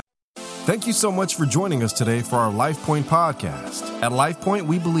Thank you so much for joining us today for our LifePoint podcast. At LifePoint,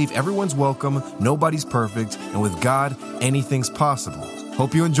 we believe everyone's welcome, nobody's perfect, and with God, anything's possible.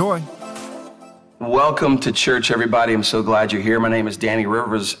 Hope you enjoy. Welcome to church, everybody. I'm so glad you're here. My name is Danny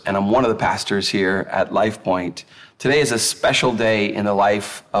Rivers, and I'm one of the pastors here at LifePoint. Today is a special day in the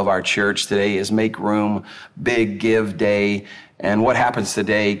life of our church. Today is Make Room Big Give Day, and what happens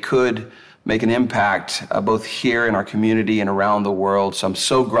today could make an impact both here in our community and around the world. So I'm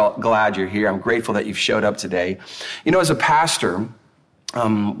so glad you're here. I'm grateful that you've showed up today. You know, as a pastor,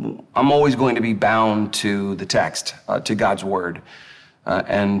 I'm always going to be bound to the text, to God's word,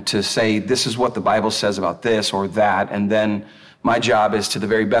 and to say, this is what the Bible says about this or that. And then my job is, to the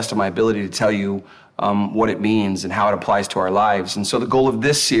very best of my ability, to tell you what it means and how it applies to our lives. And so the goal of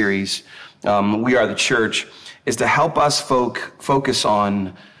this series, We Are the Church, is to help us focus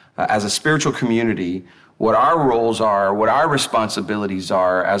on, as a spiritual community, what our roles are, what our responsibilities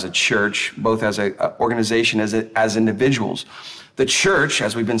are as a church, both as an organization, as individuals. The church,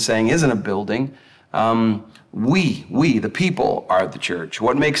 as we've been saying, isn't a building. We, the people, are the church.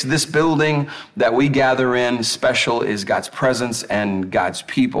 What makes this building that we gather in special is God's presence and God's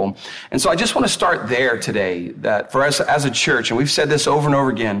people. And so I just want to start there today, that for us as a church, and we've said this over and over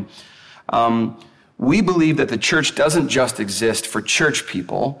again, we believe that the church doesn't just exist for church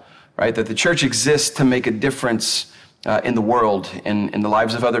people, right? That the church exists to make a difference in the world, in the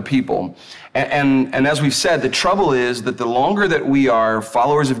lives of other people. And as we've said, the trouble is that the longer that we are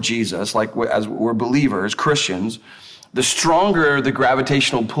followers of Jesus, as we're believers, Christians, the stronger the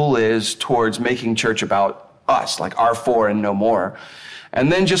gravitational pull is towards making church about us, like our four and no more.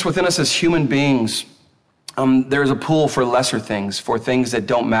 And then just within us as human beings, there's a pull for lesser things, for things that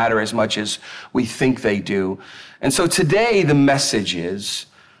don't matter as much as we think they do. And so today the message is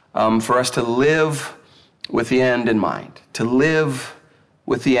for us to live with the end in mind, to live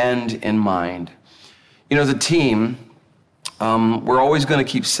with the end in mind. You know, as a team, we're always going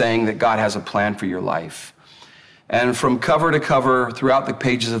to keep saying that God has a plan for your life. And from cover to cover throughout the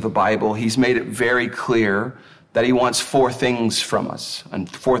pages of the Bible, he's made it very clear that he wants four things from us and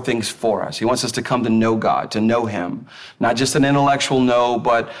four things for us. He wants us to come to know God, to know him. Not just an intellectual know,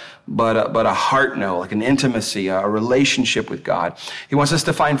 but a heart know, like an intimacy, a relationship with God. He wants us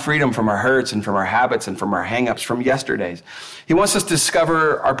to find freedom from our hurts and from our habits and from our hang-ups from yesterdays. He wants us to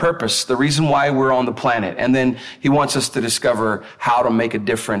discover our purpose, the reason why we're on the planet. And then he wants us to discover how to make a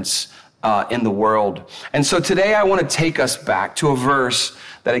difference in the world. And so today I want to take us back to a verse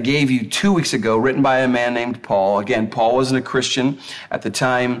that I gave you 2 weeks ago, written by a man named Paul. Again, Paul wasn't a Christian at the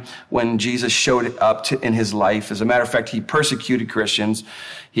time when Jesus showed up in his life. As a matter of fact, he persecuted Christians.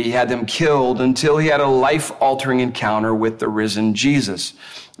 He had them killed until he had a life-altering encounter with the risen Jesus.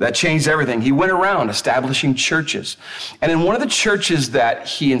 That changed everything. He went around establishing churches. And in one of the churches that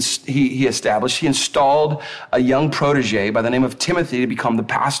he established, he installed a young protege by the name of Timothy to become the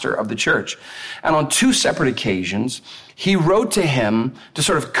pastor of the church. And on two separate occasions, he wrote to him to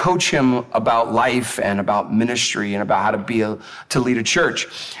sort of coach him about life and about ministry and about how to lead a church.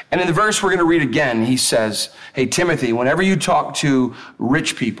 And in the verse we're going to read again, he says, hey, Timothy, whenever you talk to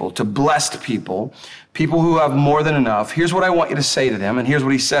rich people, to blessed people who have more than enough, here's what I want you to say to them. And here's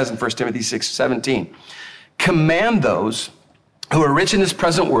what he says in 1 Timothy 6:17. Command those who are rich in this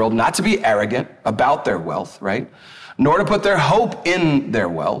present world not to be arrogant about their wealth, right? Nor to put their hope in their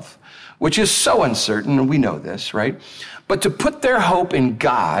wealth, which is so uncertain, and we know this, right? But to put their hope in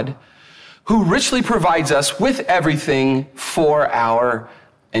God, who richly provides us with everything for our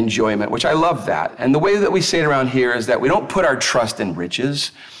enjoyment, which I love that. And the way that we say it around here is that we don't put our trust in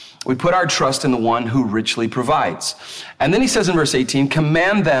riches. We put our trust in the one who richly provides. And then he says in verse 18,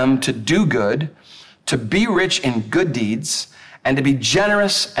 command them to do good, to be rich in good deeds, and to be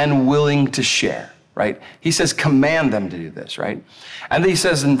generous and willing to share, right? He says, command them to do this, right? And then he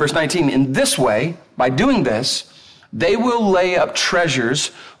says in verse 19, in this way, by doing this, they will lay up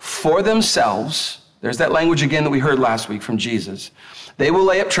treasures for themselves. There's that language again that we heard last week from Jesus. They will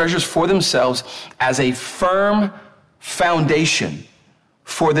lay up treasures for themselves as a firm foundation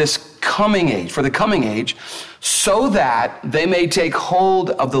for this coming age, for the coming age, so that they may take hold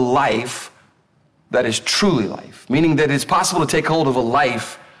of the life that is truly life, meaning that it's possible to take hold of a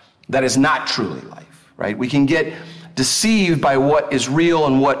life that is not truly life, right? We can get deceived by what is real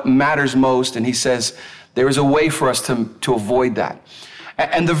and what matters most, and he says there is a way for us to avoid that.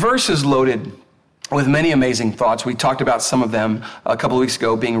 And the verse is loaded with many amazing thoughts. We talked about some of them a couple of weeks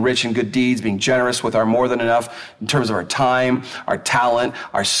ago, being rich in good deeds, being generous with our more than enough in terms of our time, our talent,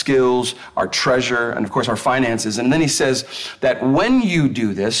 our skills, our treasure, and of course our finances. And then he says that when you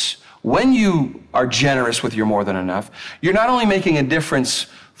do this, when you are generous with your more than enough, you're not only making a difference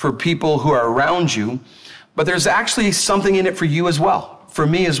for people who are around you, but there's actually something in it for you as well, for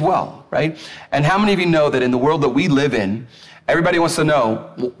me as well, right? And how many of you know that in the world that we live in, everybody wants to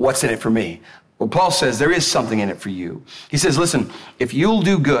know what's in it for me? Well, Paul says there is something in it for you. He says, listen, if you'll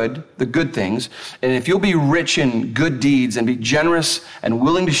do good, the good things, and if you'll be rich in good deeds and be generous and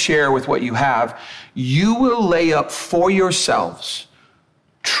willing to share with what you have, you will lay up for yourselves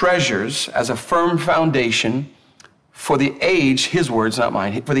treasures as a firm foundation for the age, his words, not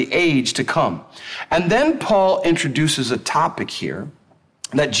mine, for the age to come. And then Paul introduces a topic here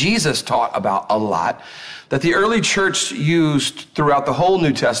that Jesus taught about a lot, that the early church used throughout the whole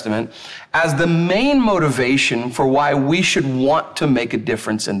New Testament as the main motivation for why we should want to make a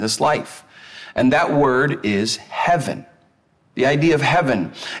difference in this life. And that word is heaven. The idea of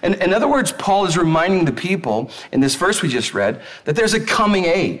heaven. And in other words, Paul is reminding the people in this verse we just read that there's a coming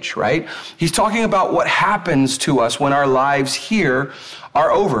age, right? He's talking about what happens to us when our lives here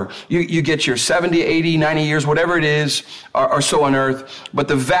are over. You get your 70, 80, 90 years, whatever it is, or so on earth, but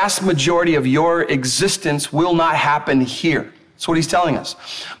the vast majority of your existence will not happen here. That's what he's telling us.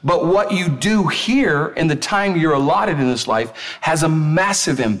 But what you do here in the time you're allotted in this life has a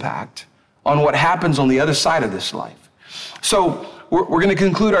massive impact on what happens on the other side of this life. So we're going to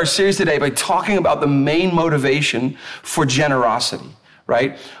conclude our series today by talking about the main motivation for generosity,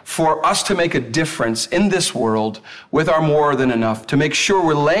 right? For us to make a difference in this world with our more than enough, to make sure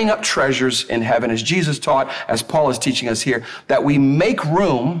we're laying up treasures in heaven, as Jesus taught, as Paul is teaching us here, that we make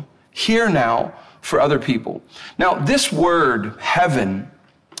room here now for other people. Now, this word, heaven,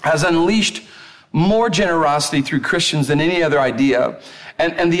 has unleashed more generosity through Christians than any other idea.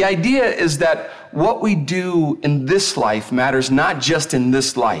 And the idea is that what we do in this life matters not just in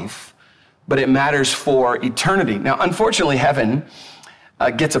this life, but it matters for eternity. Now, unfortunately, heaven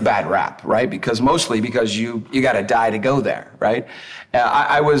gets a bad rap, right? Mostly because you got to die to go there, right?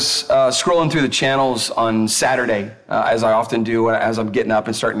 I was scrolling through the channels on Saturday, as I often do, as I'm getting up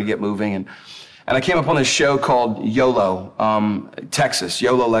and starting to get moving, and I came up on this show called YOLO, Texas.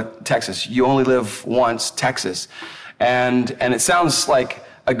 YOLO, Texas. You only live once, Texas. And it sounds like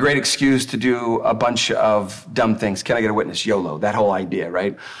a great excuse to do a bunch of dumb things. Can I get a witness? YOLO, that whole idea,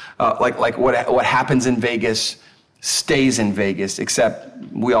 right? Like what happens in Vegas stays in Vegas, except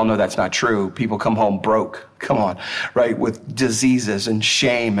we all know that's not true. People come home broke, come on, right? With diseases and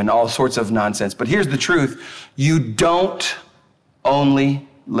shame and all sorts of nonsense. But here's the truth. You don't only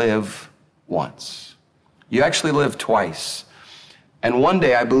live once. You actually live twice. And one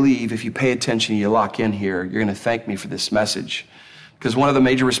day, I believe, if you pay attention, you lock in here, you're going to thank me for this message. Because one of the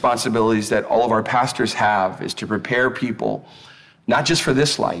major responsibilities that all of our pastors have is to prepare people, not just for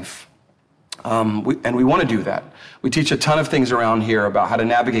this life, and we want to do that. We teach a ton of things around here about how to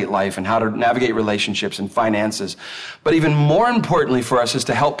navigate life and how to navigate relationships and finances. But even more importantly for us is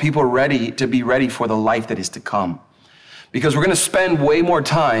to help people be ready for the life that is to come. Because we're going to spend way more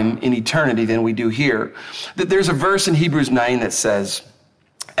time in eternity than we do here. There's a verse in Hebrews 9 that says,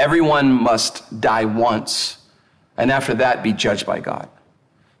 everyone must die once, and after that be judged by God.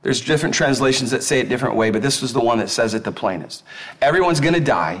 There's different translations that say it a different way, but this was the one that says it the plainest. Everyone's going to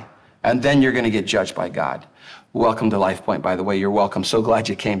die, and then you're going to get judged by God. Welcome to Life Point, by the way. You're welcome. So glad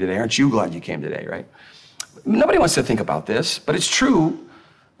you came today. Aren't you glad you came today, right? Nobody wants to think about this, but it's true.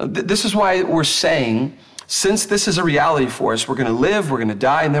 This is why we're saying, since this is a reality for us, we're going to live, we're going to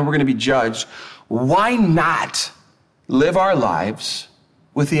die, and then we're going to be judged. Why not live our lives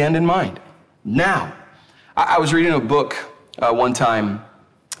with the end in mind? Now, I was reading a book one time,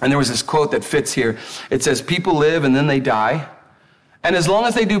 and there was this quote that fits here. It says, people live and then they die. And as long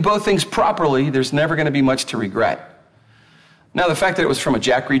as they do both things properly, there's never going to be much to regret. Now, the fact that it was from a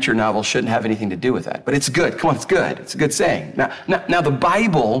Jack Reacher novel shouldn't have anything to do with that, but it's good. Come on, it's good. It's a good saying. Now, the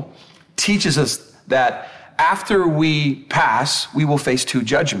Bible teaches us that after we pass, we will face two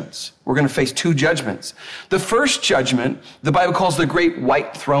judgments. We're going to face two judgments. The first judgment, the Bible calls the Great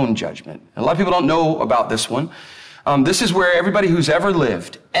White Throne Judgment. A lot of people don't know about this one. This is where everybody who's ever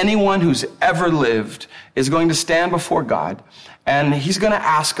lived, anyone who's ever lived, is going to stand before God, and he's going to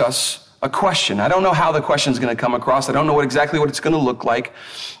ask us a question. I don't know how the question is going to come across. I don't know exactly what it's going to look like,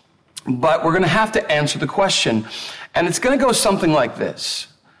 but we're going to have to answer the question. And it's going to go something like this.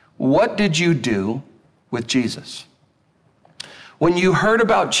 What did you do with Jesus? When you heard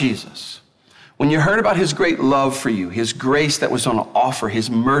about Jesus, when you heard about his great love for you, his grace that was on offer, his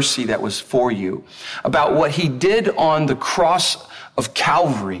mercy that was for you, about what he did on the cross of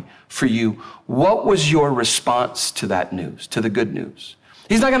Calvary for you, what was your response to that news, to the good news?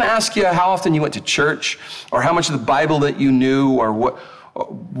 He's not going to ask you how often you went to church or how much of the Bible that you knew or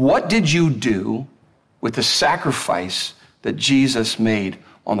what did you do with the sacrifice that Jesus made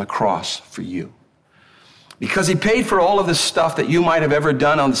on the cross for you. Because he paid for all of the stuff that you might have ever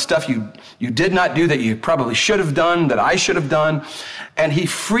done, on the stuff you did not do that you probably should have done, that I should have done. And he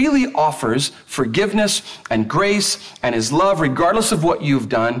freely offers forgiveness and grace and his love regardless of what you've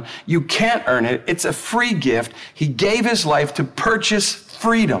done. You can't earn it. It's a free gift. He gave his life to purchase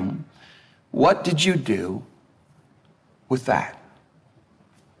freedom. What did you do with that?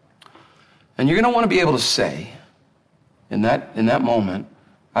 And you're going to want to be able to say in that moment,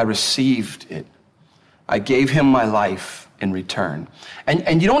 I received it. I gave him my life in return.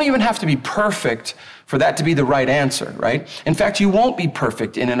 And you don't even have to be perfect for that to be the right answer, right? In fact, you won't be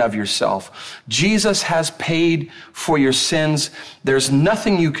perfect in and of yourself. Jesus has paid for your sins. There's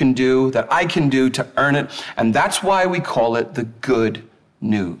nothing you can do that I can do to earn it. And that's why we call it the good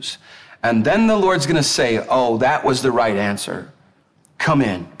news. And then the Lord's going to say, oh, that was the right answer. Come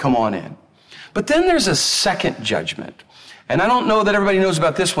on in. But then there's a second judgment. And I don't know that everybody knows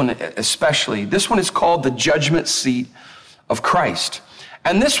about this one especially. This one is called the judgment seat of Christ.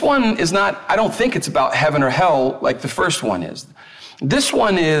 And this one is not, I don't think it's about heaven or hell like the first one is. This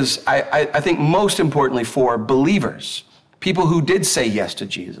one is, I think, most importantly for believers, people who did say yes to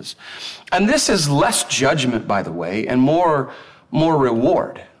Jesus. And this is less judgment, by the way, and more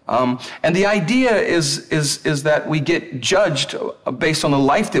reward. And the idea is that we get judged based on the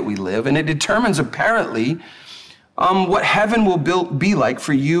life that we live, and it determines apparently what heaven will be like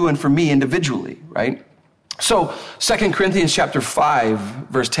for you and for me individually, right? So 2 Corinthians chapter 5,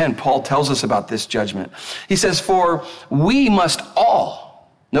 verse 10, Paul tells us about this judgment. He says, for we must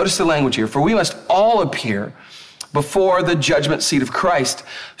all, notice the language here, for we must all appear before the judgment seat of Christ,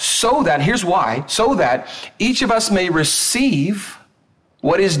 so that, here's why, so that each of us may receive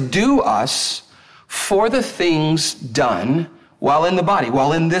what is due us for the things done while in the body,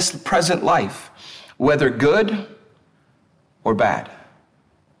 while in this present life, whether good or bad.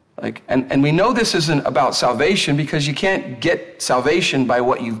 And we know this isn't about salvation because you can't get salvation by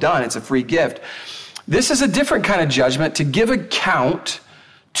what you've done. It's a free gift. This is a different kind of judgment to give account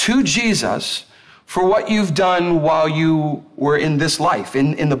to Jesus for what you've done while you were in this life,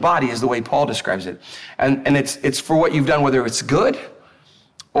 in the body is the way Paul describes it. And it's for what you've done, whether it's good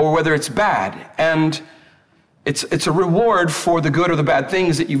or whether it's bad. And it's a reward for the good or the bad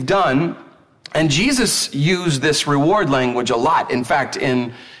things that you've done. And Jesus used this reward language a lot. In fact,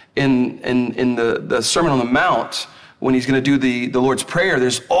 in the Sermon on the Mount, when he's going to do the Lord's Prayer,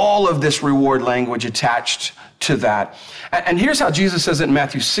 there's all of this reward language attached to that. And here's how Jesus says it in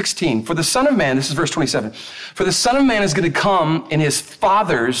Matthew 16. For the Son of Man, this is verse 27, for the Son of Man is going to come in his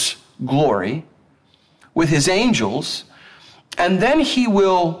Father's glory with his angels, and then he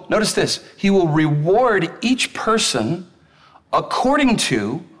will, notice this, he will reward each person according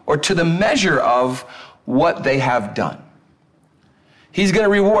to, or to the measure of what they have done. He's going to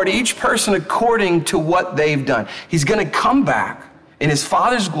reward each person according to what they've done. He's going to come back in his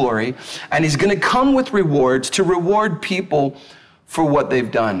Father's glory, and he's going to come with rewards to reward people for what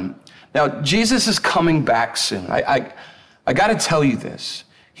they've done. Now, Jesus is coming back soon. I got to tell you this.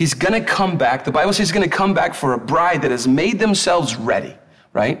 He's going to come back. The Bible says he's going to come back for a bride that has made themselves ready,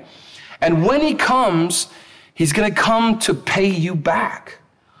 right? And when he comes, he's going to come to pay you back.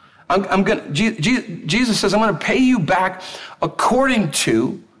 Jesus says, I'm going to pay you back according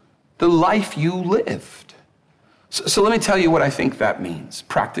to the life you lived. So let me tell you what I think that means,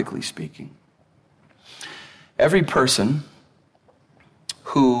 practically speaking. Every person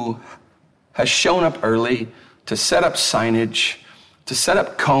who has shown up early to set up signage, to set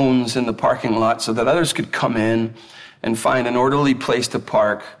up cones in the parking lot so that others could come in and find an orderly place to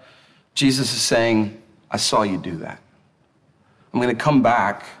park, Jesus is saying, I saw you do that. I'm going to come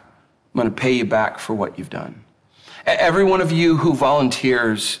back. I'm going to pay you back for what you've done. Every one of you who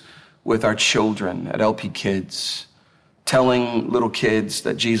volunteers with our children at LP Kids, telling little kids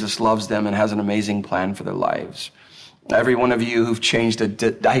that Jesus loves them and has an amazing plan for their lives. Every one of you who've changed a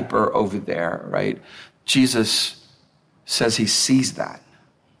diaper over there, right? Jesus says he sees that.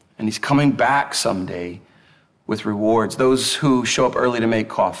 And he's coming back someday with rewards. Those who show up early to make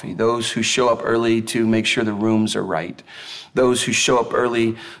coffee. Those who show up early to make sure the rooms are right. Those who show up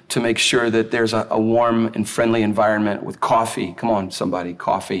early to make sure that there's a warm and friendly environment with coffee. Come on, somebody,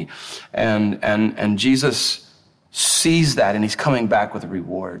 coffee. And Jesus sees that, and he's coming back with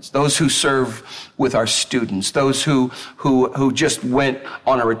rewards. Those who serve with our students, those who just went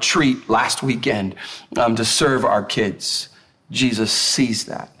on a retreat last weekend to serve our kids. Jesus sees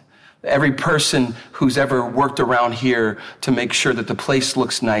that. Every person who's ever worked around here to make sure that the place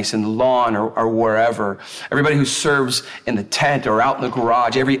looks nice in the lawn or wherever. Everybody who serves in the tent or out in the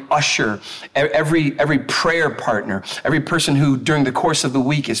garage. Every usher, every prayer partner. Every person who during the course of the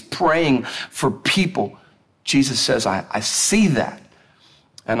week is praying for people. Jesus says, I see that.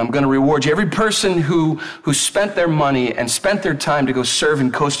 And I'm going to reward you. Every person who spent their money and spent their time to go serve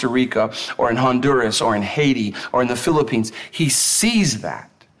in Costa Rica or in Honduras or in Haiti or in the Philippines, he sees that.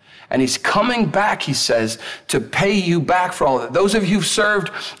 And he's coming back, he says, to pay you back for all of that. Those of you who've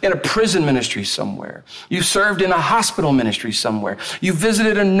served in a prison ministry somewhere. You served in a hospital ministry somewhere. You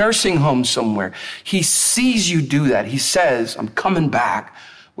visited a nursing home somewhere. He sees you do that. He says, I'm coming back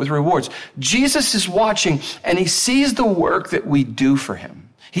with rewards. Jesus is watching, and he sees the work that we do for him.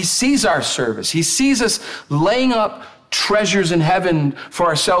 He sees our service. He sees us laying up treasures in heaven for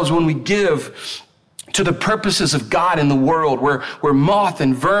ourselves when we give to the purposes of God in the world, where moth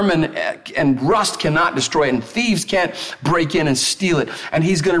and vermin and rust cannot destroy it, and thieves can't break in and steal it. And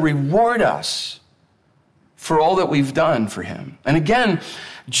he's going to reward us for all that we've done for him. And again,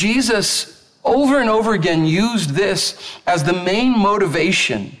 Jesus over and over again used this as the main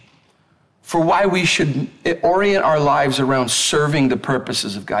motivation for why we should orient our lives around serving the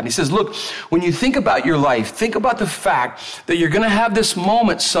purposes of God. And he says, look, when you think about your life, think about the fact that you're going to have this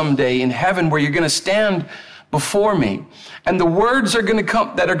moment someday in heaven where you're going to stand before me. And the words are going to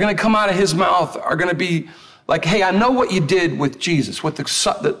come out of his mouth are going to be like, hey, I know what you did with Jesus, with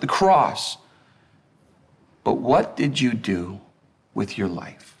the cross. But what did you do with your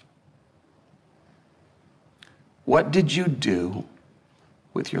life? What did you do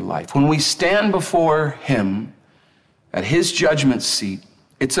with your life? When we stand before him at his judgment seat,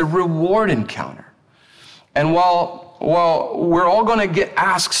 it's a reward encounter. And while we're all going to get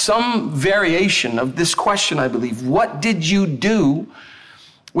asked some variation of this question, I believe, what did you do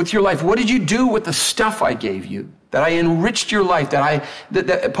with your life? What did you do with the stuff I gave you? That I enriched your life,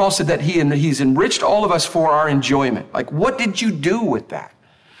 that Paul said that he's enriched all of us for our enjoyment. Like, what did you do with that?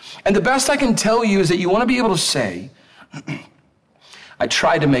 And the best I can tell you is that you want to be able to say, I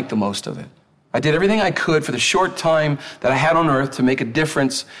tried to make the most of it. I did everything I could for the short time that I had on earth to make a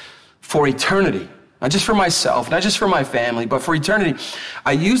difference for eternity. Not just for myself, not just for my family, but for eternity.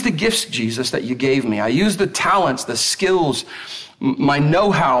 I used the gifts, Jesus, that you gave me. I used the talents, the skills, my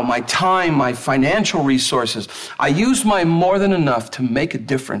know-how, my time, my financial resources. I used my more than enough to make a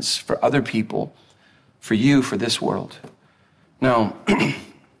difference for other people, for you, for this world. Now,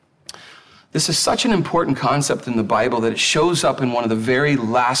 this is such an important concept in the Bible that it shows up in one of the very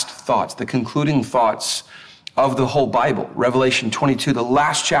last thoughts, the concluding thoughts of the whole Bible. Revelation 22, the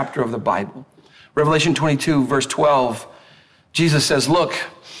last chapter of the Bible. Revelation 22, verse 12, Jesus says, look,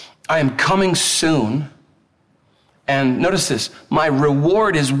 I am coming soon. And notice this, my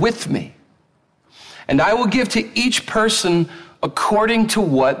reward is with me. And I will give to each person according to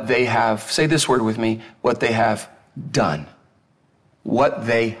what they have, say this word with me, what they have done. What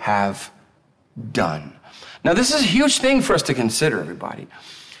they have done. Now, this is a huge thing for us to consider, everybody.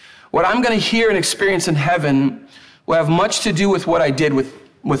 What I'm going to hear and experience in heaven will have much to do with what I did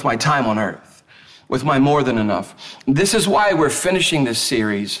with my time on earth, with my more than enough. This is why we're finishing this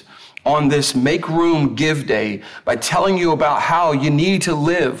series on this Make Room Give Day by telling you about how you need to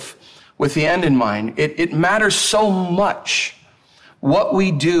live with the end in mind. It matters so much what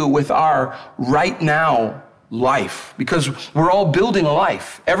we do with our right now life, because we're all building a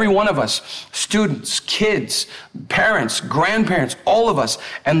life. Every one of us, students, kids, parents, grandparents, all of us.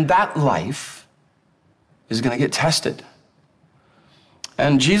 And that life is going to get tested.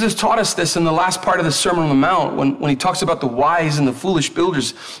 And Jesus taught us this in the last part of the Sermon on the Mount when he talks about the wise and the foolish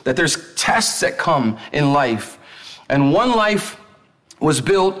builders, that there's tests that come in life. And one life was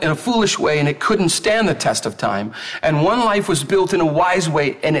built in a foolish way and it couldn't stand the test of time. And one life was built in a wise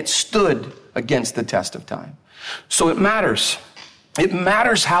way and it stood against the test of time. So it matters. It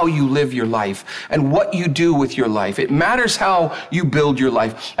matters how you live your life and what you do with your life. It matters how you build your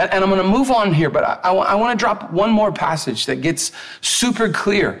life. And I'm going to move on here, but I want to drop one more passage that gets super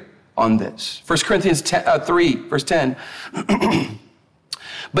clear on this. 1 Corinthians 3, verse 10.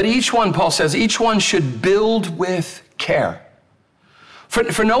 But each one, Paul says, each one should build with care.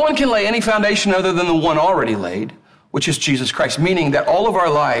 For no one can lay any foundation other than the one already laid, which is Jesus Christ, meaning that all of our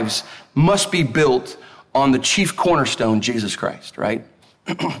lives must be built on the chief cornerstone, Jesus Christ, right?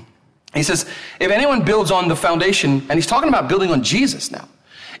 He says, if anyone builds on the foundation, and he's talking about building on Jesus now.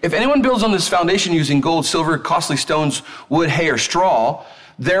 If anyone builds on this foundation using gold, silver, costly stones, wood, hay, or straw,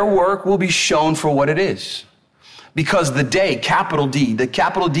 their work will be shown for what it is. Because the day, capital D, the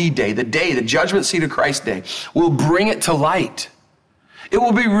capital D day, the judgment seat of Christ day, will bring it to light. It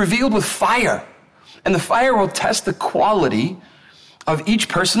will be revealed with fire, and the fire will test the quality of each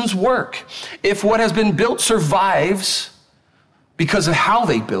person's work. If what has been built survives because of how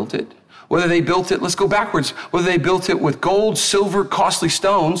they built it, whether they built it, let's go backwards, whether they built it with gold, silver, costly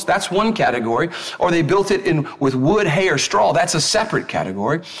stones, that's one category, or they built it with wood, hay, or straw, that's a separate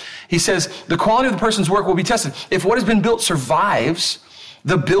category. He says the quality of the person's work will be tested. If what has been built survives,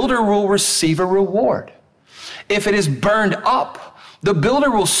 the builder will receive a reward. If it is burned up, the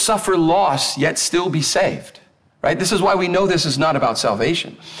builder will suffer loss, yet still be saved. Right? This is why we know this is not about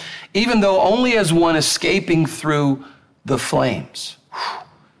salvation. Even though only as one escaping through the flames.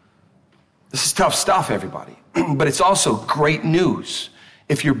 This is tough stuff, everybody. But it's also great news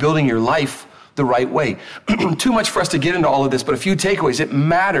if you're building your life the right way. Too much for us to get into all of this, but a few takeaways. It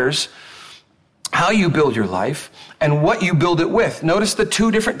matters how you build your life and what you build it with. Notice the two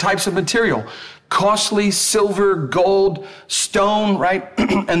different types of material. Costly, silver, gold, stone, right?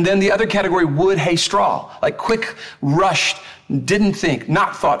 And then the other category, wood, hay, straw. Like quick, rushed, didn't think,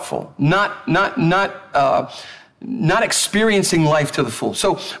 not thoughtful, not experiencing life to the full.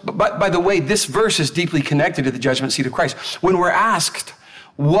 So, but by the way, this verse is deeply connected to the judgment seat of Christ. When we're asked,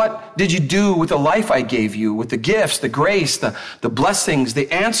 what did you do with the life I gave you, with the gifts, the grace, the blessings? The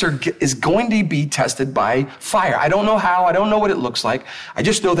answer is going to be tested by fire. I don't know how. I don't know what it looks like. I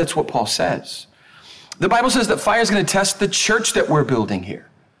just know that's what Paul says. The Bible says that fire is going to test the church that we're building here.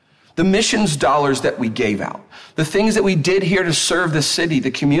 The missions dollars that we gave out, the things that we did here to serve the city,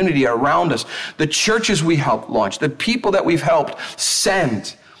 the community around us, the churches we helped launch, the people that we've helped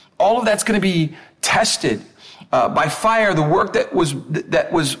send, all of that's going to be tested by fire. The work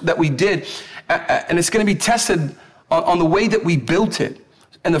that we did, and it's going to be tested on the way that we built it.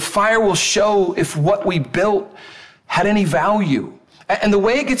 And the fire will show if what we built had any value. And the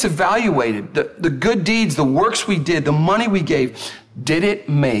way it gets evaluated, the good deeds, the works we did, the money we gave, did it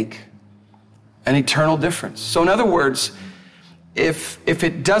make an eternal difference? So in other words, if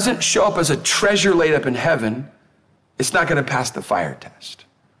it doesn't show up as a treasure laid up in heaven, it's not going to pass the fire test.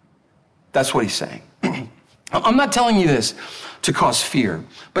 That's what he's saying. I'm not telling you this to cause fear,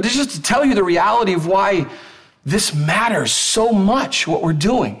 but it's just to tell you the reality of why this matters so much, what we're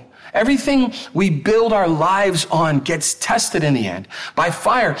doing. Everything we build our lives on gets tested in the end by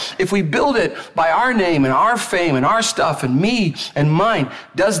fire. If we build it by our name and our fame and our stuff and me and mine,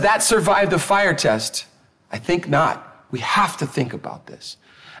 does that survive the fire test? I think not. We have to think about this.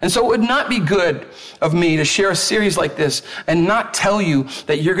 And so it would not be good of me to share a series like this and not tell you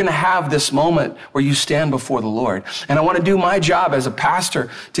that you're going to have this moment where you stand before the Lord. And I want to do my job as a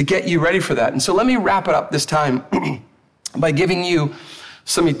pastor to get you ready for that. And so let me wrap it up this time by giving you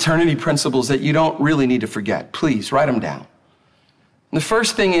some eternity principles that you don't really need to forget. Please write them down. And the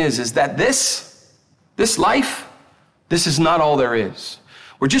first thing is that this life, this is not all there is.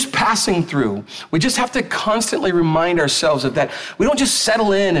 We're just passing through. We just have to constantly remind ourselves of that. We don't just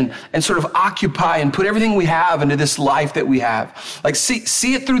settle in and sort of occupy and put everything we have into this life that we have. Like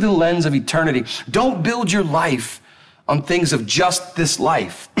see it through the lens of eternity. Don't build your life on things of just this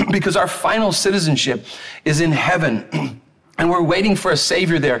life because our final citizenship is in heaven. And we're waiting for a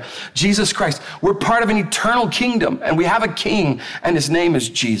Savior there, Jesus Christ. We're part of an eternal kingdom, and we have a King, and his name is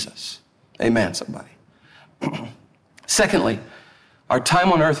Jesus. Amen, somebody. Secondly, our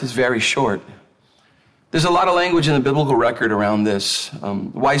time on earth is very short. There's a lot of language in the biblical record around this.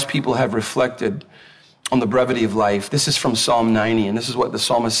 Wise people have reflected on the brevity of life. This is from Psalm 90, and this is what the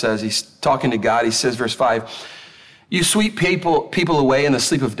psalmist says. He's talking to God. He says, verse 5, "You sweep people away in the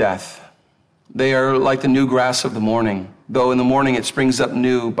sleep of death. They are like the new grass of the morning. Though in the morning it springs up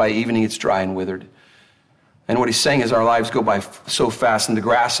new, by evening it's dry and withered." And what he's saying is our lives go by so fast, and the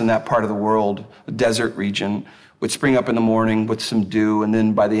grass in that part of the world, the desert region, would spring up in the morning with some dew, and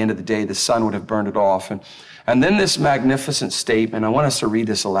then by the end of the day, the sun would have burned it off. And then this magnificent statement, I want us to read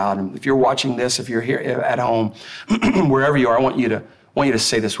this aloud. And if you're watching this, if you're here at home, wherever you are, I want you to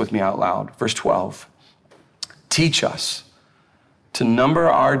say this with me out loud. Verse 12, "Teach us to number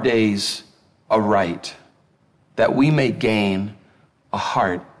our days aright, that we may gain a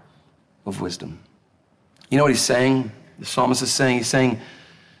heart of wisdom." You know what he's saying? The psalmist is saying, he's saying,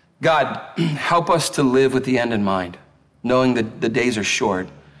 God, help us to live with the end in mind, knowing that the days are short.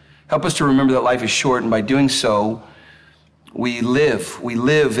 Help us to remember that life is short, and by doing so, we live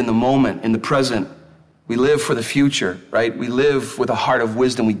in the moment, in the present. We live for the future, right? We live with a heart of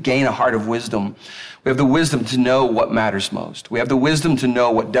wisdom. We gain a heart of wisdom. We have the wisdom to know what matters most. We have the wisdom to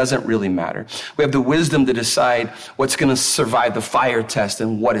know what doesn't really matter. We have the wisdom to decide what's going to survive the fire test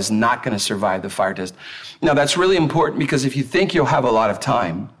and what is not going to survive the fire test. Now, that's really important because if you think you'll have a lot of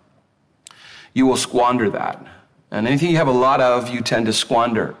time, you will squander that. And anything you have a lot of, you tend to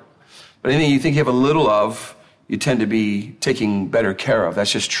squander. But anything you think you have a little of, you tend to be taking better care of.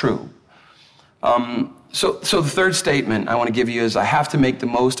 That's just true. So the third statement I want to give you is I have to make the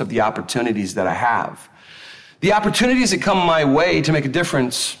most of the opportunities that I have. The opportunities that come my way to make a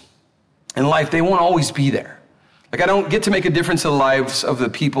difference in life, they won't always be there. Like I don't get to make a difference in the lives of the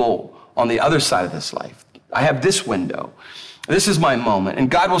people on the other side of this life. I have this window. This is my moment. And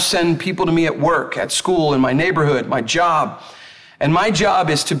God will send people to me at work, at school, in my neighborhood, my job. And my job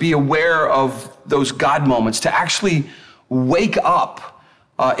is to be aware of those God moments, to actually wake up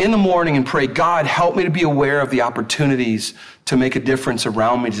in the morning and pray, God, help me to be aware of the opportunities to make a difference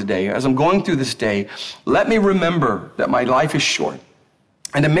around me today. As I'm going through this day, let me remember that my life is short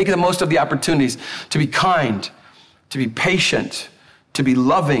and to make the most of the opportunities to be kind, to be patient, to be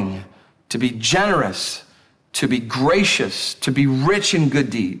loving, to be generous, to be gracious, to be rich in good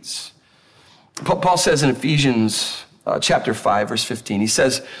deeds. Paul says in Ephesians chapter 5, verse 15, he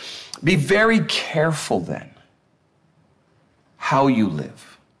says, be very careful then how you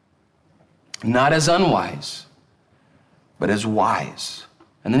live, not as unwise, but as wise.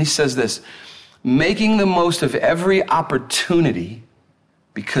 And then he says this, making the most of every opportunity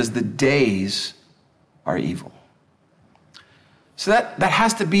because the days are evil. So that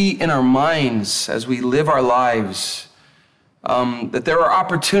has to be in our minds as we live our lives, that there are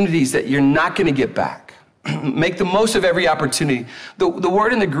opportunities that you're not going to get back. Make the most of every opportunity. The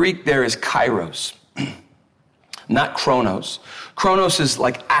word in the Greek there is kairos, not chronos. Chronos is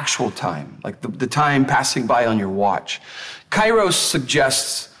like actual time, like the time passing by on your watch. Kairos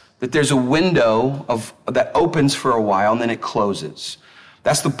suggests that there's a window that opens for a while and then it closes.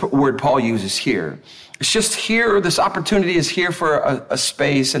 That's the word Paul uses here. It's just here, this opportunity is here for a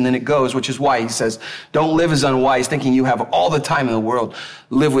space and then it goes, which is why he says, don't live as unwise, thinking you have all the time in the world.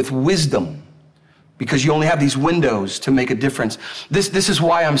 Live with wisdom, because you only have these windows to make a difference. This is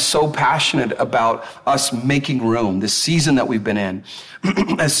why I'm so passionate about us making room, this season that we've been in.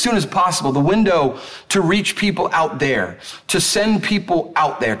 As soon as possible, the window to reach people out there, to send people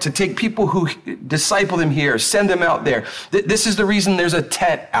out there, to take people who disciple them here, send them out there. This is the reason there's a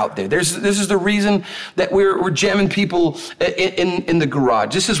tent out there. This is the reason that we're jamming people in the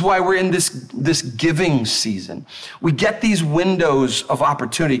garage. This is why we're in this giving season. We get these windows of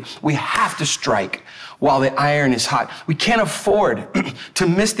opportunity. We have to strike while the iron is hot. We can't afford to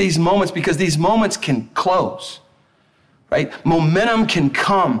miss these moments because these moments can close. Right? Momentum can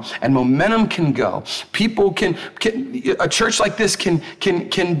come and momentum can go. People can a church like this can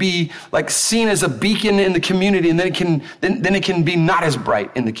be like seen as a beacon in the community, and then it can be not as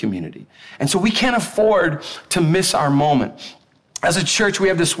bright in the community. And so we can't afford to miss our moment. As a church, we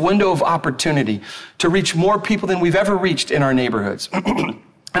have this window of opportunity to reach more people than we've ever reached in our neighborhoods.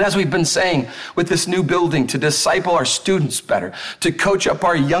 And as we've been saying, with this new building, to disciple our students better, to coach up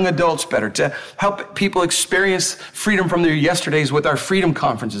our young adults better, to help people experience freedom from their yesterdays with our freedom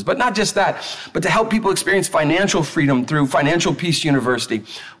conferences. But not just that, but to help people experience financial freedom through Financial Peace University.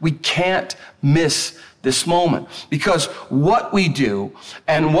 We can't miss this moment because what we do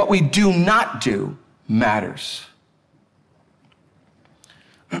and what we do not do matters.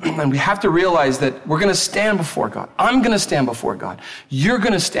 And we have to realize that we're going to stand before God. I'm going to stand before God. You're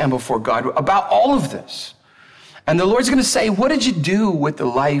going to stand before God about all of this. And the Lord's going to say, what did you do with the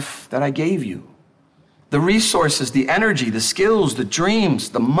life that I gave you? The resources, the energy, the skills, the dreams,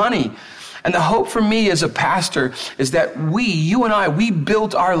 the money. And the hope for me as a pastor is that you and I, we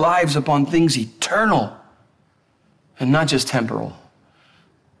built our lives upon things eternal and not just temporal,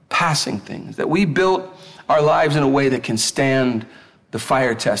 passing things. That we built our lives in a way that can stand the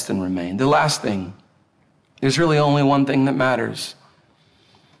fire test and remain. The last thing, there's really only one thing that matters,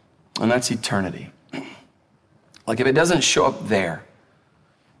 and that's eternity. Like if it doesn't show up there,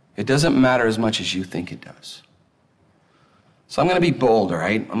 it doesn't matter as much as you think it does. So I'm going to be bold, all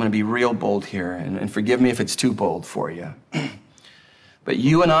right? I'm going to be real bold here, and forgive me if it's too bold for you. But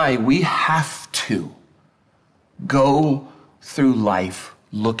you and I, we have to go through life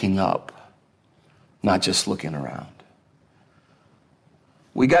looking up, not just looking around.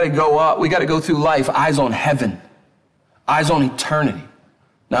 We got to go up. We got to go through life, eyes on heaven, eyes on eternity,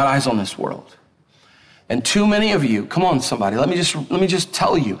 not eyes on this world. And too many of you, come on somebody, let me just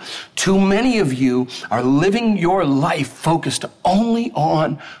tell you, too many of you are living your life focused only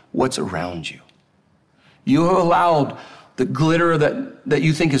on what's around you. You have allowed the glitter that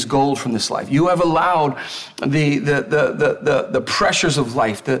you think is gold from this life. You have allowed the pressures of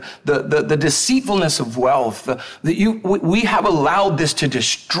life, the deceitfulness of wealth. We have allowed this to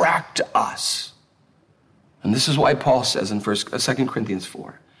distract us. And this is why Paul says in 2 Corinthians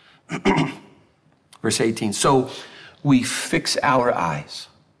 4, Verse 18, so we fix our eyes,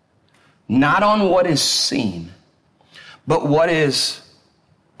 not on what is seen, but what is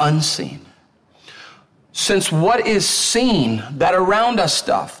unseen. Since what is seen, that around us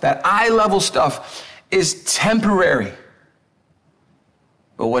stuff, that eye level stuff, is temporary,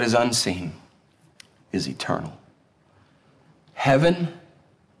 but what is unseen is eternal. Heaven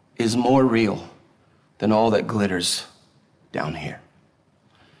is more real than all that glitters down here.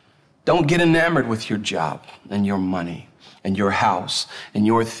 Don't get enamored with your job and your money and your house and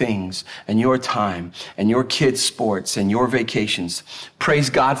your things and your time and your kids' sports and your vacations. Praise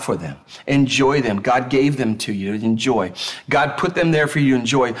God for them. Enjoy them. God gave them to you to enjoy. God put them there for you to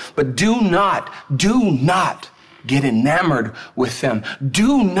enjoy. But do not get enamored with them.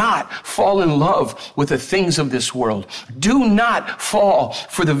 Do not fall in love with the things of this world. Do not fall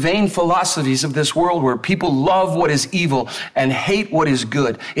for the vain philosophies of this world where people love what is evil and hate what is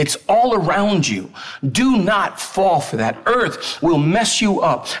good. It's all around you. Do not fall for that. Earth will mess you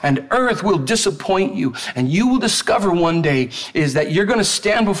up and earth will disappoint you. And you will discover one day is that you're going to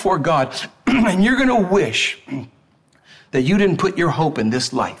stand before God and you're going to wish that you didn't put your hope in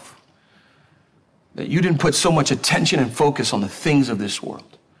this life. That you didn't put so much attention and focus on the things of this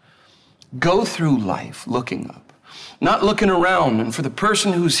world. Go through life looking up, not looking around. And for the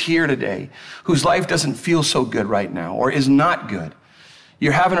person who's here today, whose life doesn't feel so good right now or is not good,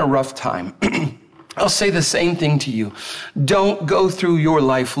 you're having a rough time. I'll say the same thing to you. Don't go through your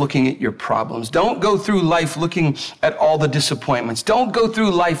life looking at your problems. Don't go through life looking at all the disappointments. Don't go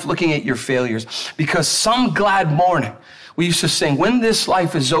through life looking at your failures, because some glad morning, we used to sing, when this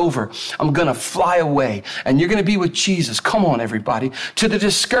life is over, I'm going to fly away and you're going to be with Jesus. Come on, everybody. To the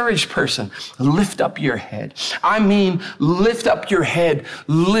discouraged person, lift up your head. I mean, lift up your head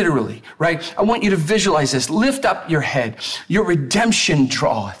literally, right? I want you to visualize this. Lift up your head. Your redemption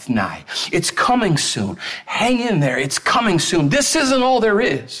draweth nigh. It's coming soon. Hang in there. It's coming soon. This isn't all there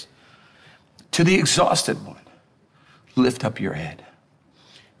is. To the exhausted one, lift up your head.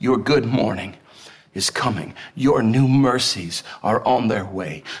 Your good morning is coming. Your new mercies are on their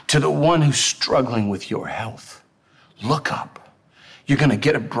way. To the one who's struggling with your health, look up. You're going to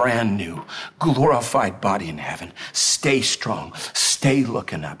get a brand new, glorified body in heaven. Stay strong. Stay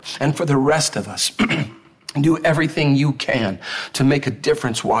looking up. And for the rest of us, do everything you can to make a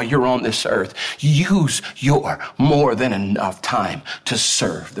difference while you're on this earth. Use your more than enough time to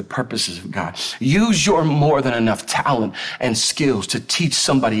serve the purposes of God. Use your more than enough talent and skills to teach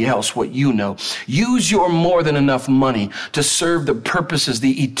somebody else what you know. Use your more than enough money to serve the purposes,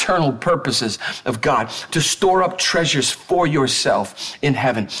 the eternal purposes of God, to store up treasures for yourself in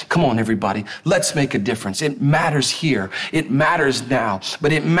heaven. Come on, everybody. Let's make a difference. It matters here. It matters now,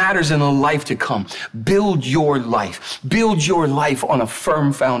 but it matters in the life to come. Build your life. Build your life on a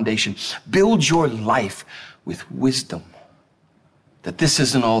firm foundation. Build your life with wisdom that this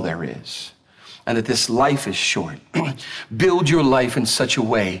isn't all there is and that this life is short. Build your life in such a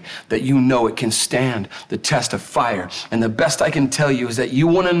way that you know it can stand the test of fire. And the best I can tell you is that you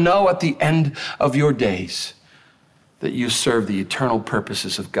want to know at the end of your days that you serve the eternal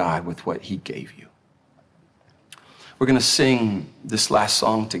purposes of God with what he gave you. We're going to sing this last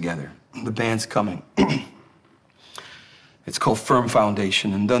song together. The band's coming. It's called Firm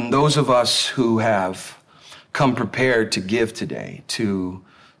Foundation. And then those of us who have come prepared to give today to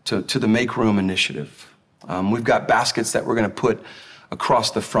the Make Room initiative, we've got baskets that we're going to put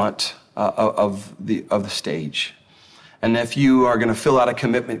across the front of the stage. And if you are going to fill out a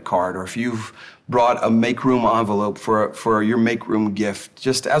commitment card, or if you've brought a Make Room envelope for your Make Room gift,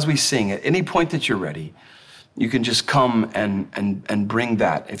 just as we sing, at any point that you're ready, you can just come and bring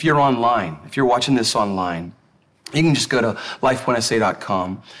that. If you're online, if you're watching this online, you can just go to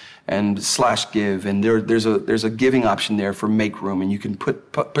lifepointsa.com and /give, and there's a giving option there for Make Room, and you can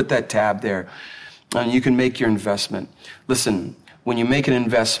put that tab there, and you can make your investment. Listen, when you make an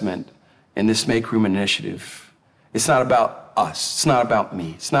investment in this Make Room initiative, it's not about us. It's not about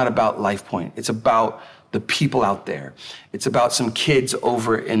me. It's not about LifePoint. It's about the people out there. It's about some kids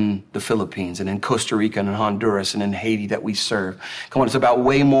over in the Philippines and in Costa Rica and in Honduras and in Haiti that we serve. Come on, it's about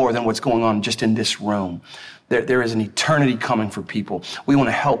way more than what's going on just in this room. There is an eternity coming for people. We want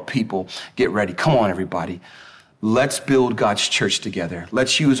to help people get ready. Come on, everybody. Let's build God's church together.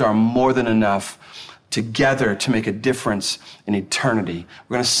 Let's use our more than enough together to make a difference in eternity.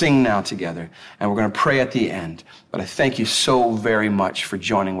 We're going to sing now together, and we're going to pray at the end. But I thank you so very much for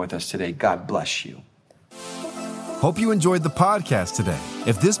joining with us today. God bless you. Hope you enjoyed the podcast today.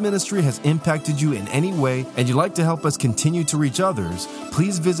 If this ministry has impacted you in any way and you'd like to help us continue to reach others,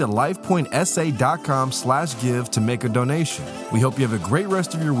 please visit lifepointsa.com/give to make a donation. We hope you have a great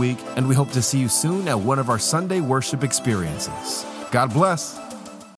rest of your week, and we hope to see you soon at one of our Sunday worship experiences. God bless.